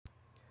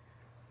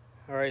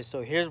All right,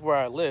 so here's where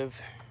I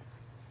live.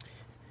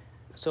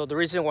 So the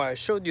reason why I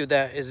showed you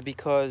that is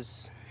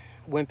because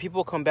when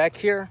people come back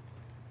here,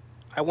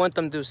 I want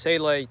them to say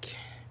like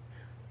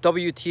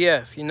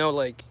WTF,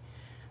 like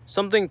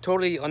something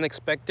totally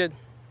unexpected.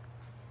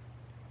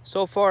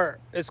 So far,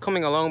 it's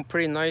coming along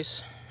pretty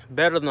nice,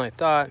 better than I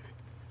thought.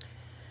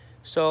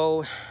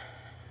 So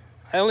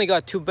I only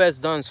got two beds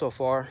done so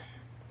far,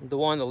 the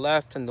one on the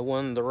left and the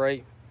one on the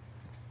right.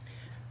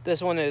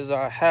 This one is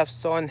half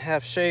sun,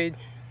 half shade.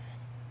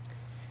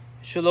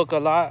 It should look a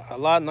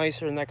lot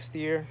nicer next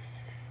year.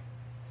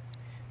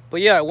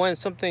 But yeah, I want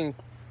something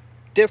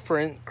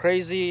different,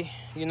 crazy,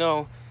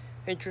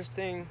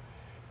 interesting,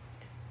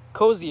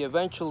 cozy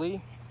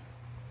eventually.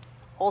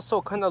 Also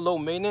kind of low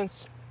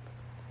maintenance.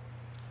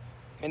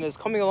 And it's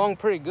coming along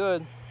pretty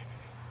good.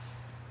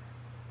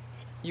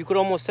 You could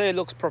almost say it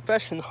looks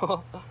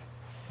professional.